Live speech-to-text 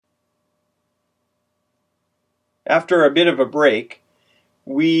After a bit of a break,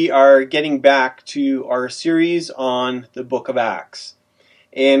 we are getting back to our series on the book of Acts.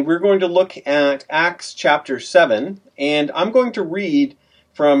 And we're going to look at Acts chapter 7, and I'm going to read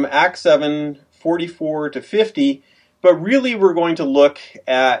from Acts 7:44 to 50, but really we're going to look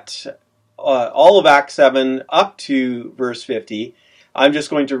at all of Acts 7 up to verse 50. I'm just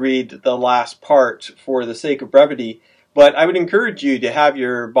going to read the last part for the sake of brevity, but I would encourage you to have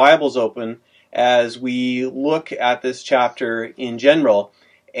your Bibles open as we look at this chapter in general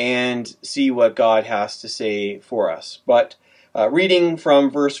and see what God has to say for us. But reading from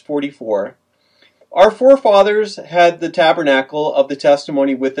verse 44, "Our forefathers had the tabernacle of the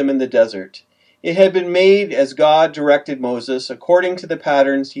testimony with them in the desert. It had been made as God directed Moses, according to the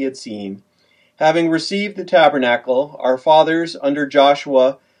patterns he had seen. Having received the tabernacle, our fathers under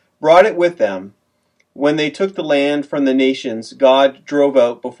Joshua brought it with them. When they took the land from the nations God drove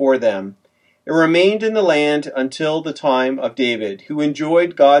out before them, it remained in the land until the time of David, who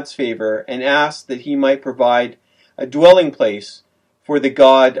enjoyed God's favor and asked that he might provide a dwelling place for the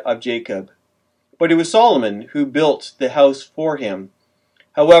God of Jacob. But it was Solomon who built the house for him.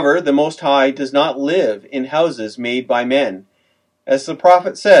 However, the Most High does not live in houses made by men. As the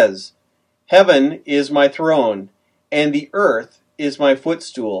prophet says, 'Heaven is my throne, and the earth is my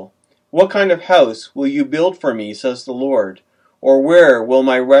footstool. What kind of house will you build for me, says the Lord? Or where will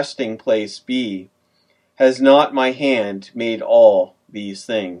my resting place be? Has not my hand made all these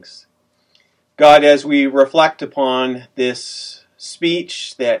things?'" God, as we reflect upon this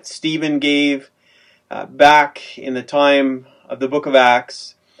speech that Stephen gave back in the time of the book of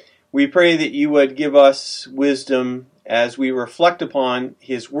Acts, we pray that you would give us wisdom as we reflect upon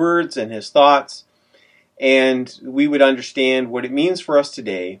his words and his thoughts, and we would understand what it means for us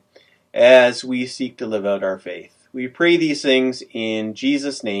today as we seek to live out our faith. We pray these things in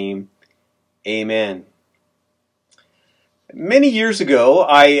Jesus' name. Amen. Many years ago,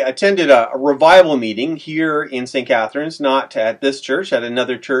 I attended a revival meeting here in St. Catharines, not at this church, at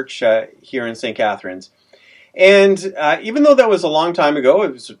another church here in St. Catharines. And even though that was a long time ago,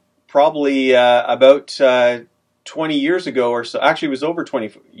 it was probably about 20 years ago or so. Actually, it was over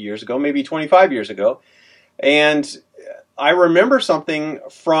 20 years ago, maybe 25 years ago. And I remember something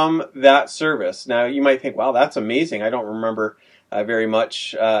from that service. Now, you might think, wow, that's amazing. I don't remember very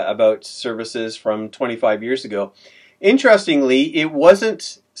much about services from 25 years ago. Interestingly, it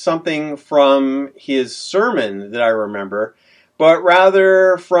wasn't something from his sermon that I remember, but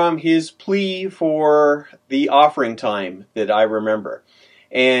rather from his plea for the offering time that I remember.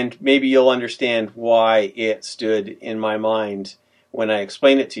 And maybe you'll understand why it stood in my mind when I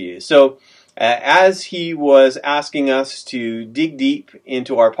explain it to you. So, as he was asking us to dig deep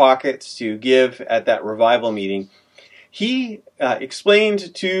into our pockets to give at that revival meeting, he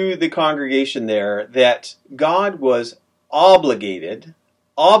explained to the congregation there that God was obligated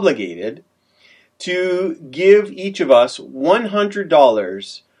to give each of us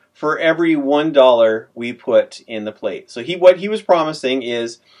 $100 for every $1 we put in the plate. So what he was promising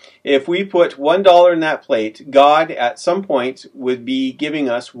is, if we put $1 in that plate, God at some point would be giving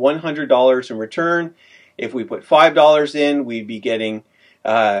us $100 in return. If we put $5 in, we'd be getting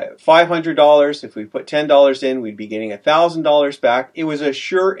 $500. If we put $10 in, we'd be getting $1,000 back. It was a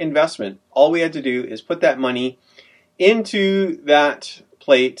sure investment. All we had to do is put that money into that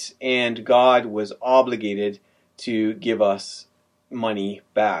plate, and God was obligated to give us money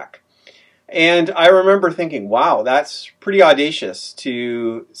back. And I remember thinking, wow, that's pretty audacious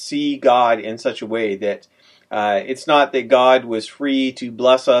to see God in such a way that it's not that God was free to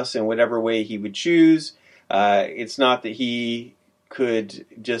bless us in whatever way he would choose. It's not that he could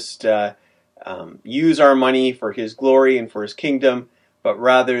just use our money for his glory and for his kingdom, but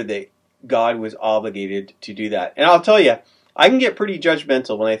rather that God was obligated to do that. And I'll tell you, I can get pretty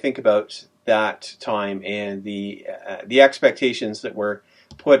judgmental when I think about that time and the expectations that were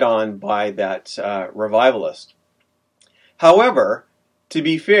put on by that revivalist. However, to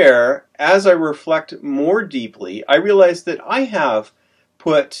be fair, as I reflect more deeply, I realize that I have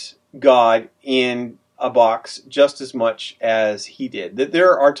put God in a box just as much as he did. That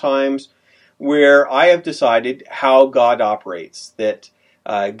there are times where I have decided how God operates, that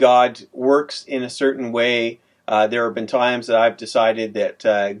God works in a certain way. There have been times that I've decided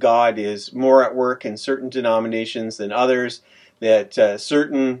that God is more at work in certain denominations than others, that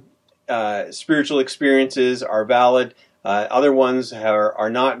certain spiritual experiences are valid, other ones are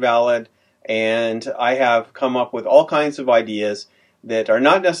not valid, and I have come up with all kinds of ideas that are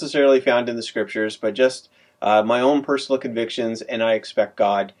not necessarily found in the scriptures, but just my own personal convictions, and I expect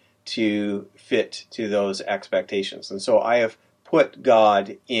God to fit to those expectations. And so I have put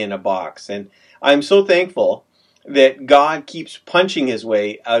God in a box, and I'm so thankful that God keeps punching his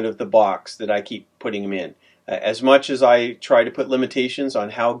way out of the box that I keep putting him in. As much as I try to put limitations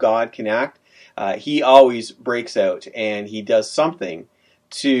on how God can act, he always breaks out and he does something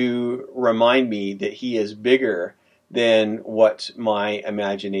to remind me that he is bigger than what my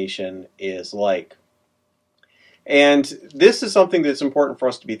imagination is like. And this is something that's important for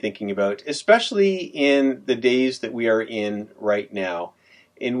us to be thinking about, especially in the days that we are in right now,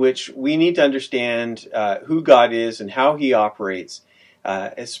 in which we need to understand who God is and how he operates,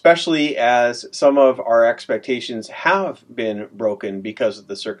 especially as some of our expectations have been broken because of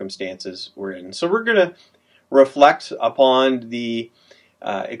the circumstances we're in. So we're going to reflect upon the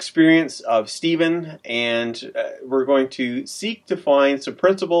experience of Stephen, and we're going to seek to find some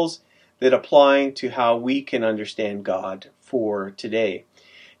principles that apply to how we can understand God for today.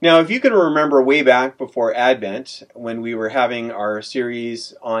 Now, if you can remember way back before Advent, when we were having our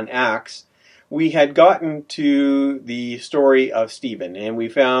series on Acts, we had gotten to the story of Stephen, and we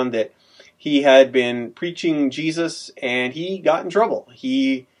found that he had been preaching Jesus, and he got in trouble.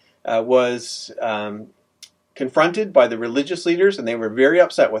 He was confronted by the religious leaders, and they were very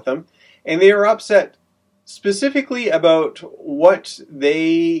upset with him. And they were upset specifically about what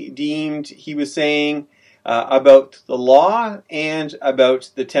they deemed he was saying about the law and about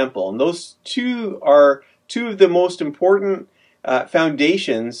the temple. And those two are two of the most important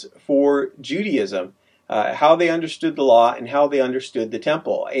foundations for Judaism, how they understood the law and how they understood the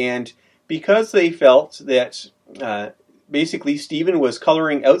temple. And because they felt that basically Stephen was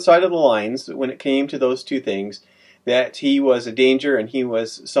coloring outside of the lines when it came to those two things, that he was a danger and he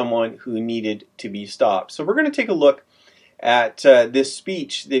was someone who needed to be stopped. So we're going to take a look at this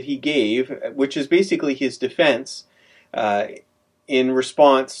speech that he gave, which is basically his defense in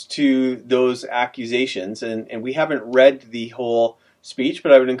response to those accusations. And we haven't read the whole speech,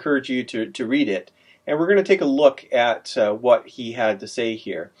 but I would encourage you to read it. And we're going to take a look at what he had to say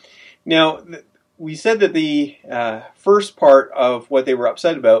here. Now, we said that the first part of what they were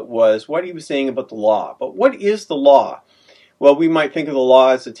upset about was what he was saying about the law. But what is the law? Well, we might think of the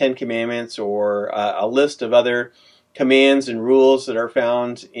law as the Ten Commandments or a list of other commands and rules that are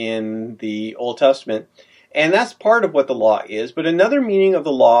found in the Old Testament. And that's part of what the law is. But another meaning of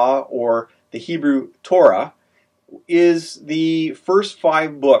the law, or the Hebrew Torah, is the first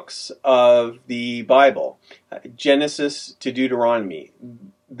 5 books of the Bible, Genesis to Deuteronomy.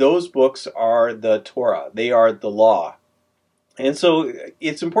 Those books are the Torah. They are the law. And so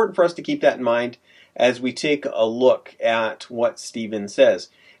it's important for us to keep that in mind as we take a look at what Stephen says.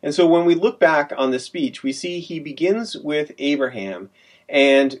 And so when we look back on the speech, we see he begins with Abraham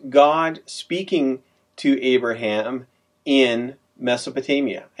and God speaking to Abraham in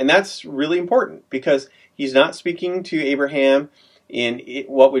Mesopotamia. And that's really important because he's not speaking to Abraham in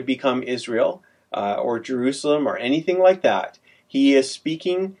what would become Israel or Jerusalem or anything like that. He is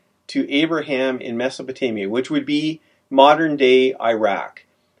speaking to Abraham in Mesopotamia, which would be modern-day Iraq.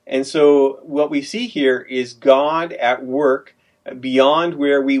 And so what we see here is God at work beyond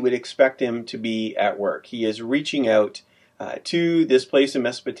where we would expect him to be at work. He is reaching out to this place in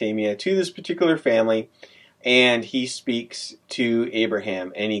Mesopotamia, to this particular family, and he speaks to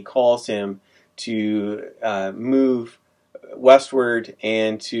Abraham, and he calls him to move westward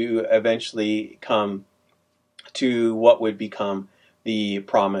and to eventually come to what would become the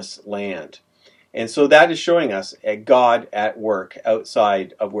promised land. And so that is showing us a God at work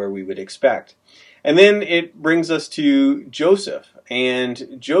outside of where we would expect. And then it brings us to Joseph.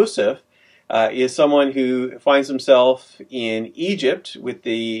 And Joseph is someone who finds himself in Egypt with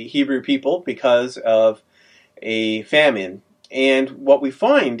the Hebrew people because of a famine. And what we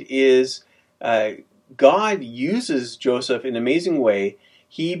find is God uses Joseph in an amazing way.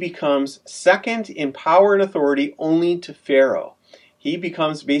 He becomes second in power and authority only to Pharaoh. He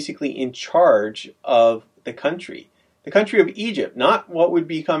becomes basically in charge of the country of Egypt, not what would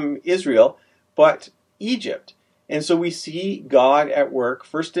become Israel, but Egypt. And so we see God at work,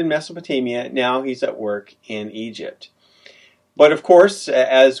 first in Mesopotamia, now he's at work in Egypt. But of course,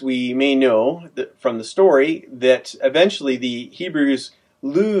 as we may know from the story, that eventually the Hebrews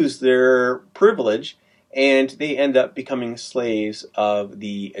lose their privilege and they end up becoming slaves of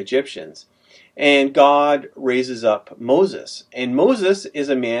the Egyptians. And God raises up Moses. And Moses is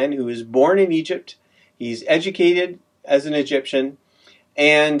a man who is born in Egypt. He's educated as an Egyptian.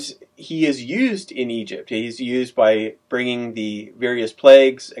 And he is used in Egypt. He's used by bringing the various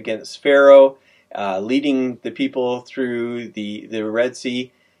plagues against Pharaoh, leading the people through the Red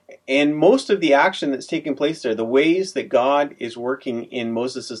Sea. And most of the action that's taking place there, the ways that God is working in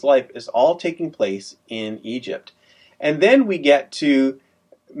Moses' life, is all taking place in Egypt. And then we get to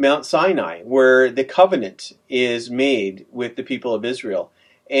Mount Sinai, where the covenant is made with the people of Israel,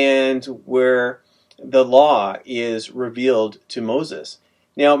 and where the law is revealed to Moses.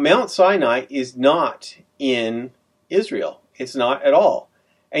 Now, Mount Sinai is not in Israel. It's not at all.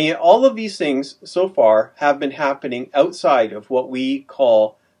 And yet all of these things so far have been happening outside of what we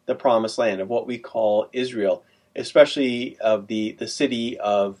call the Promised Land, of what we call Israel, especially of the city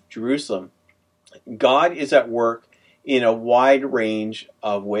of Jerusalem. God is at work in a wide range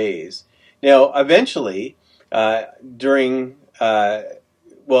of ways. Now, eventually, through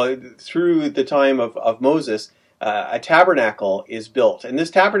the time of Moses, a tabernacle is built. And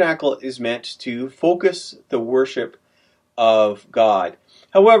this tabernacle is meant to focus the worship of God.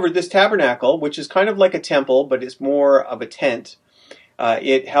 However, this tabernacle, which is kind of like a temple, but it's more of a tent,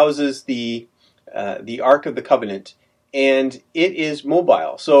 it houses the Ark of the Covenant, and it is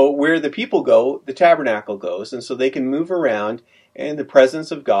mobile. So where the people go, the tabernacle goes, and so they can move around, and the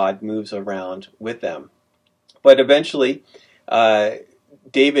presence of God moves around with them. But eventually,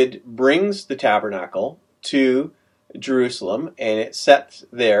 David brings the tabernacle to Jerusalem, and it's set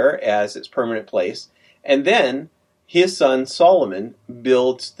there as its permanent place. And then his son Solomon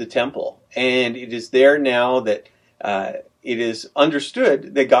builds the temple. And it is there now that it is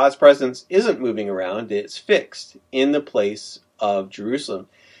understood that God's presence isn't moving around. It's fixed in the place of Jerusalem.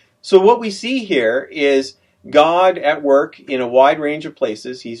 So what we see here is God at work in a wide range of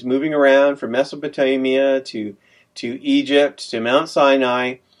places. He's moving around from Mesopotamia to Egypt, to Mount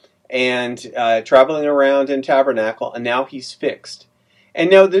Sinai, and traveling around in tabernacle, and now he's fixed. And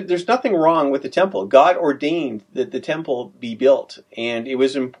now there's nothing wrong with the temple. God ordained that the temple be built, and it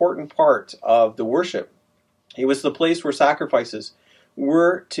was an important part of the worship. It was the place where sacrifices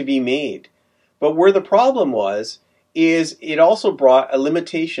were to be made. But where the problem was, is it also brought a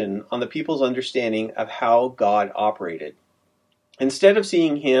limitation on the people's understanding of how God operated. Instead of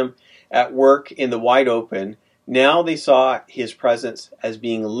seeing him at work in the wide open, now they saw his presence as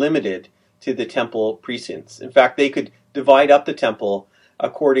being limited to the temple precincts. In fact, they could divide up the temple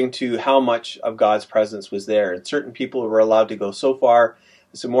according to how much of God's presence was there. And certain people were allowed to go so far,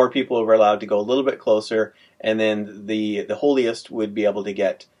 some more people were allowed to go a little bit closer, and then the holiest would be able to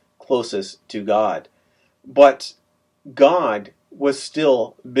get closest to God. But God was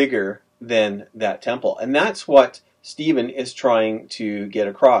still bigger than that temple. And that's what Stephen is trying to get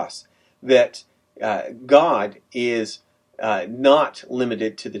across, that God is not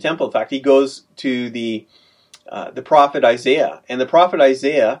limited to the temple. In fact, he goes to the prophet Isaiah, and the prophet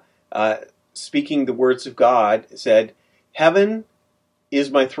Isaiah, speaking the words of God, said, "Heaven is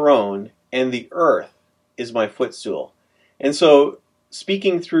my throne, and the earth is my footstool." And so,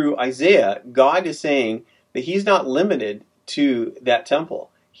 speaking through Isaiah, God is saying that he's not limited to that temple.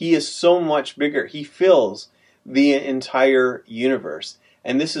 He is so much bigger. He fills the entire universe.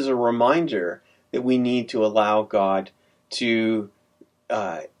 And this is a reminder that we need to allow God to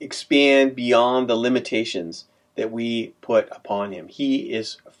expand beyond the limitations that we put upon him. He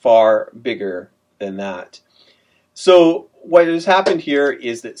is far bigger than that. So what has happened here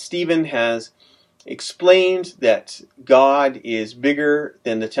is that Stephen has explained that God is bigger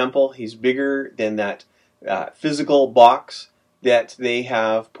than the temple. He's bigger than that physical box that they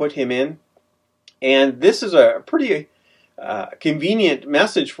have put him in. And this is a pretty convenient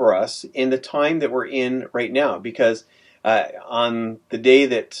message for us in the time that we're in right now, because on the day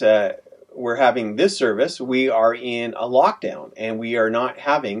that we're having this service, we are in a lockdown, and we are not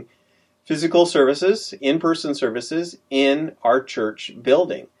having physical services, in-person services in our church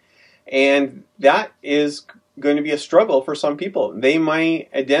building. And that is going to be a struggle for some people. They might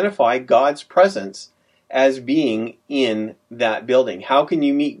identify God's presence as being in that building. How can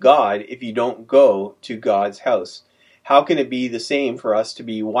you meet God if you don't go to God's house? How can it be the same for us to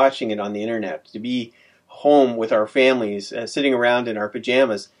be watching it on the internet, to be home with our families, sitting around in our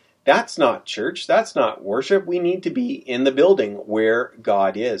pajamas? That's not church. That's not worship. We need to be in the building where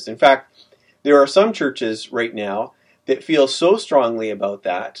God is. In fact, there are some churches right now that feel so strongly about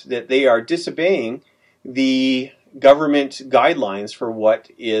that they are disobeying the government guidelines for what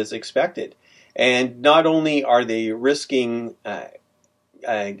is expected. And not only are they risking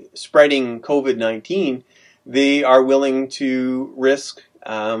spreading COVID-19, they are willing to risk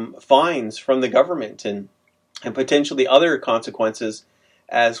fines from the government and potentially other consequences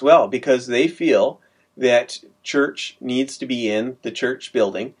as well, because they feel that church needs to be in the church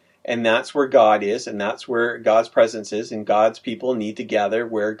building, and that's where God is, and that's where God's presence is, and God's people need to gather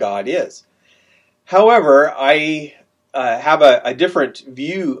where God is. However, I have a different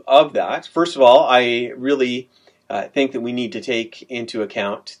view of that. First of all, I really think that we need to take into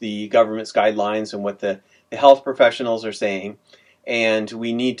account the government's guidelines and what the health professionals are saying. and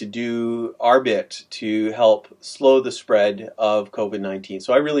we need to do our bit to help slow the spread of COVID-19.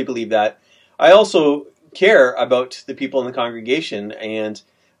 So I really believe that. I also care about the people in the congregation, and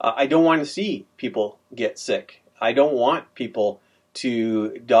I don't want to see people get sick. I don't want people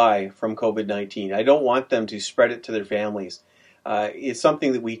to die from COVID-19. I don't want them to spread it to their families. It's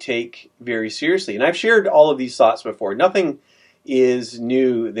something that we take very seriously. And I've shared all of these thoughts before. Nothing is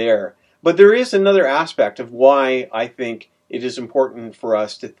new there. But there is another aspect of why I think it is important for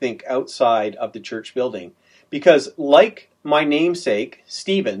us to think outside of the church building. Because like my namesake,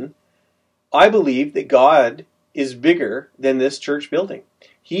 Stephen, I believe that God is bigger than this church building.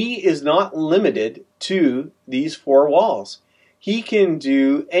 He is not limited to these four walls. He can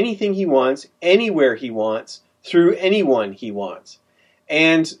do anything he wants, anywhere he wants, through anyone he wants.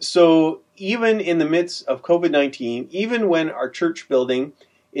 And so even in the midst of COVID-19, even when our church building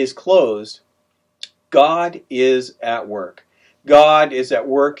is closed, God is at work. God is at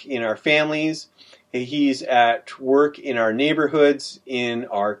work in our families. He's at work in our neighborhoods, in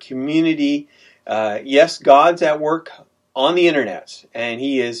our community. Yes, God's at work on the internet, and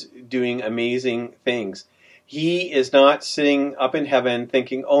He is doing amazing things. He is not sitting up in heaven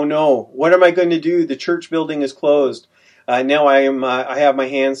thinking, "Oh no, what am I going to do? The church building is closed. Now I have my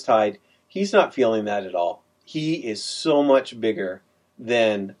hands tied." He's not feeling that at all. He is so much bigger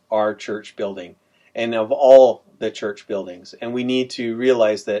than our church building and of all the church buildings. And we need to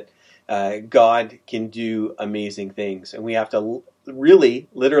realize that God can do amazing things, and we have to really,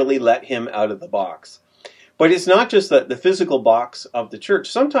 literally let Him out of the box. But it's not just the physical box of the church.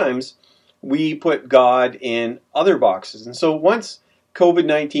 Sometimes we put God in other boxes. And so once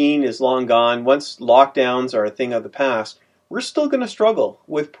COVID-19 is long gone, once lockdowns are a thing of the past, we're still going to struggle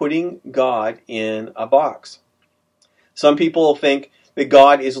with putting God in a box. Some people think that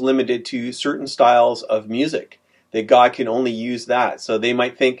God is limited to certain styles of music, that God can only use that. So they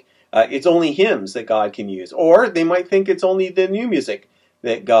might think it's only hymns that God can use, or they might think it's only the new music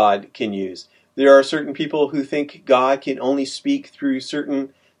that God can use. There are certain people who think God can only speak through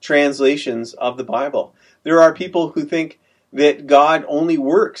certain translations of the Bible. There are people who think that God only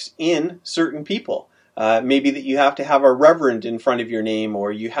works in certain people. Maybe that you have to have a reverend in front of your name,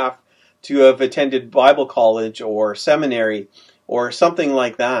 or you have to have attended Bible college or seminary or something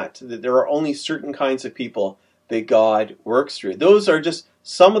like that. That there are only certain kinds of people that God works through. Those are just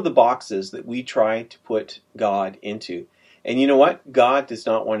some of the boxes that we try to put God into. And you know what? God does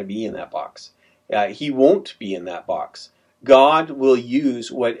not want to be in that box. He won't be in that box. God will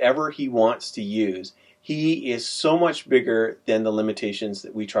use whatever He wants to use. He is so much bigger than the limitations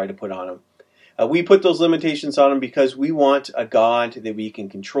that we try to put on Him. We put those limitations on Him because we want a God that we can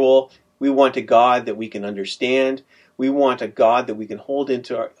control. We want a God that we can understand. We want a God that we can hold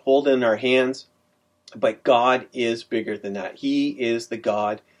in our hands. But God is bigger than that. He is the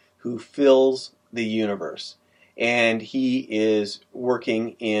God who fills the universe. And He is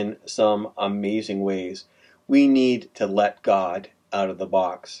working in some amazing ways. We need to let God out of the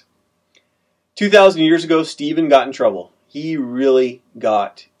box. 2,000 years ago, Stephen got in trouble. He really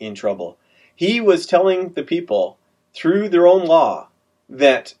got in trouble. He was telling the people through their own law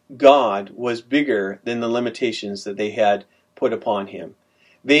that God was bigger than the limitations that they had put upon Him.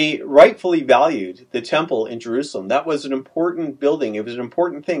 They rightfully valued the temple in Jerusalem. That was an important building. It was an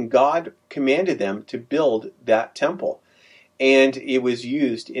important thing. God commanded them to build that temple, and it was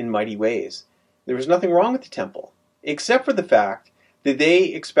used in mighty ways. There was nothing wrong with the temple, except for the fact that they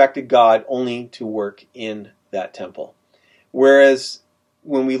expected God only to work in that temple. Whereas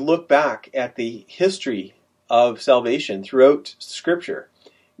when we look back at the history of salvation throughout Scripture,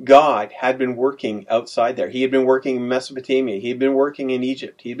 God had been working outside there. He had been working in Mesopotamia. He had been working in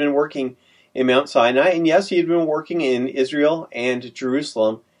Egypt. He had been working in Mount Sinai. And yes, He had been working in Israel and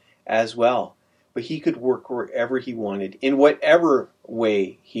Jerusalem as well. But He could work wherever He wanted, in whatever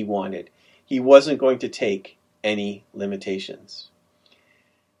way He wanted. He wasn't going to take any limitations.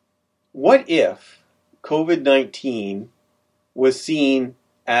 What if COVID-19 was seen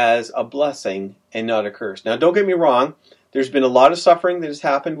as a blessing and not a curse? Now, don't get me wrong. There's been a lot of suffering that has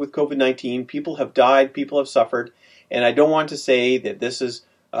happened with COVID-19. People have died. People have suffered. And I don't want to say that this has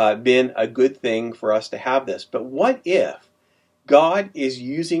been a good thing for us to have this. But what if God is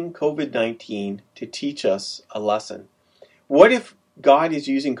using COVID-19 to teach us a lesson? What if God is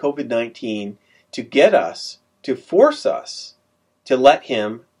using COVID-19 to get us, to force us to let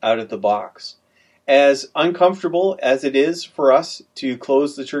Him out of the box? As uncomfortable as it is for us to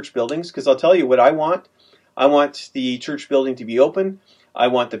close the church buildings, because I'll tell you what I want. I want the church building to be open. I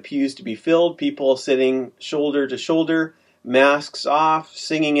want the pews to be filled, people sitting shoulder to shoulder, masks off,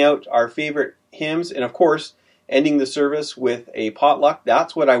 singing out our favorite hymns, and of course, ending the service with a potluck.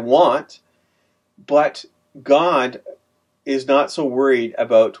 That's what I want. But God is not so worried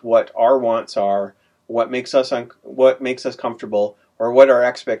about what our wants are, what makes us comfortable, or what our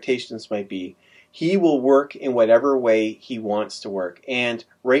expectations might be. He will work in whatever way He wants to work. And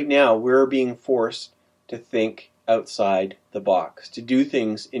right now, we're being forced to think outside the box, to do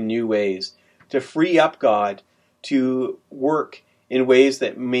things in new ways, to free up God to work in ways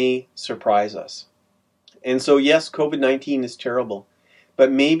that may surprise us. And so, yes, COVID-19 is terrible,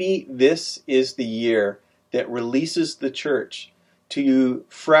 but maybe this is the year that releases the church to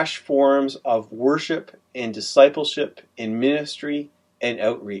fresh forms of worship and discipleship and ministry and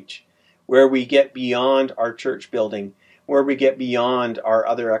outreach, where we get beyond our church building, where we get beyond our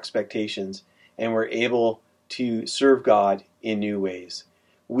other expectations, and we're able to serve God in new ways.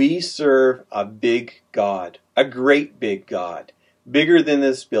 We serve a big God, a great big God, bigger than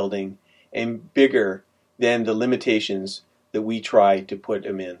this building and bigger than the limitations that we try to put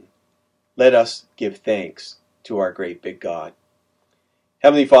Him in. Let us give thanks to our great big God.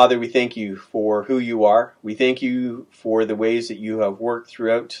 Heavenly Father, we thank You for who You are. We thank You for the ways that You have worked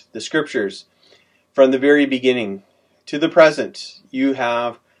throughout the Scriptures. From the very beginning to the present, You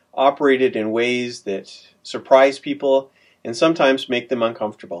have operated in ways that surprise people and sometimes make them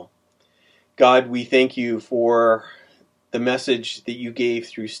uncomfortable. God, we thank You for the message that You gave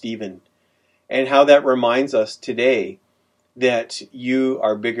through Stephen, and how that reminds us today that You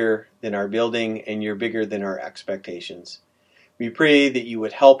are bigger than our building and You're bigger than our expectations. We pray that You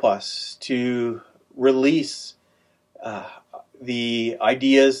would help us to release the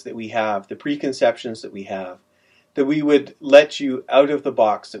ideas that we have, the preconceptions that we have, that we would let You out of the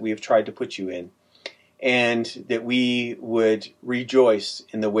box that we have tried to put You in, and that we would rejoice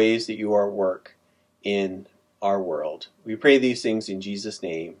in the ways that You are at work in our world. We pray these things in Jesus'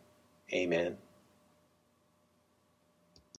 name. Amen.